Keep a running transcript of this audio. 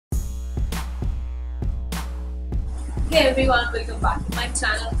Hey everyone, welcome back to my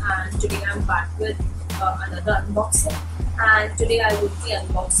channel, and today I'm back with another unboxing. And today I would be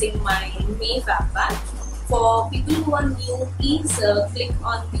unboxing my May Fab Bag. For people who are new, please click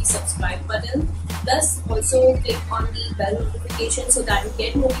on the subscribe button. Plus also click on the bell notification so that you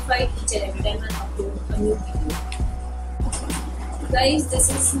get notified each and every time I upload a new video. Guys, this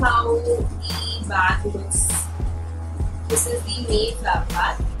is how the bag looks. This is the May Fab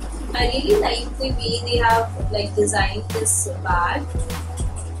Bag. I really like the way they have designed this bag.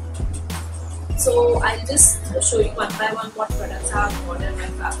 So I'll just show you one by one what products I have got in my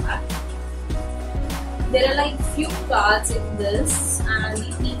Fab Bag. There are few cards in this, and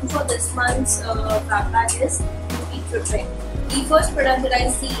the theme for this month's Fab Bag is Veet Ready. The first product that I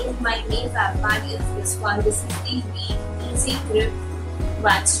see in my May Fab Bag is this one. This is the Veet Easy Grip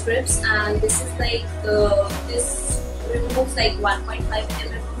wax strips, and this is this removes 1.5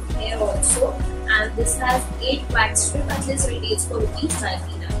 mm hair also, and this has 8 wax strip, and this retails for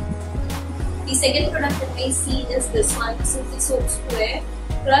 ₹99. The second product that I see is this one. This is the soap square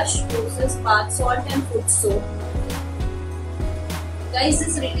crushed roses, bath salt and foot soap. Guys,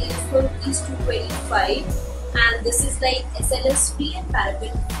 this retails for ₹225, and this is SLS free and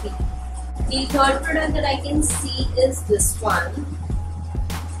paraben free. The third product that I can see is this one.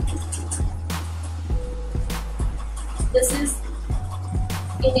 This is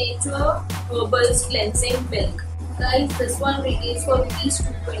Inatur Herbals Cleansing Milk. Guys, this one retails for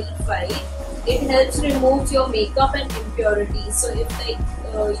 ₹225. It helps remove your makeup and impurities. So if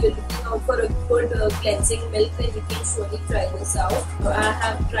you're looking out for a good cleansing milk, then you can surely try this out. I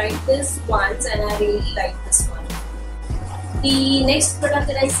have tried this once and I really like this one. The next product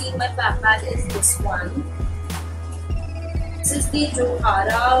that I see in my Fab Bag is this one. This is the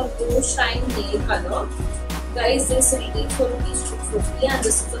Johara Mousse Shine Nail Color. Guys, this retails for ₹250, and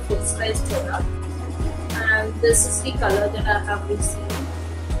this is the full size product. And this is the color that I have received.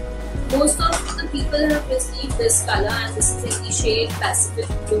 Most of the people have received this color, and this is in the shade Pacific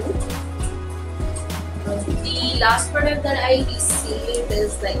Blue. The last product that I received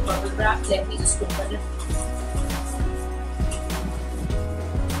is bubble wrap. Let me just open it.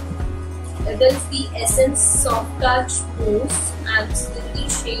 It is the Essence Soft Touch Mousse, and this is in the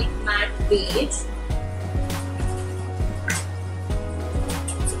shade Matte Beige.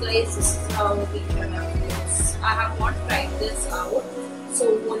 Guys, this is how the product is. I have not tried this out, so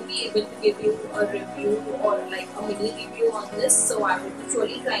won't be able to give you a review or a mini review on this. So I will be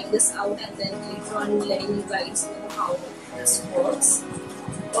surely trying this out and then later on letting you guys know how this works.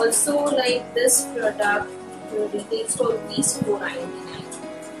 Also, this product retails for ₹499.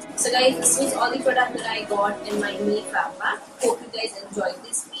 So guys, this was all the product that I got in my May Fab Bag. Hope you guys enjoyed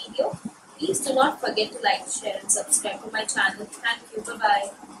this video. Please do not forget to like, share and subscribe to my channel. Thank you. Bye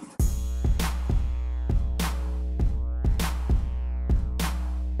bye.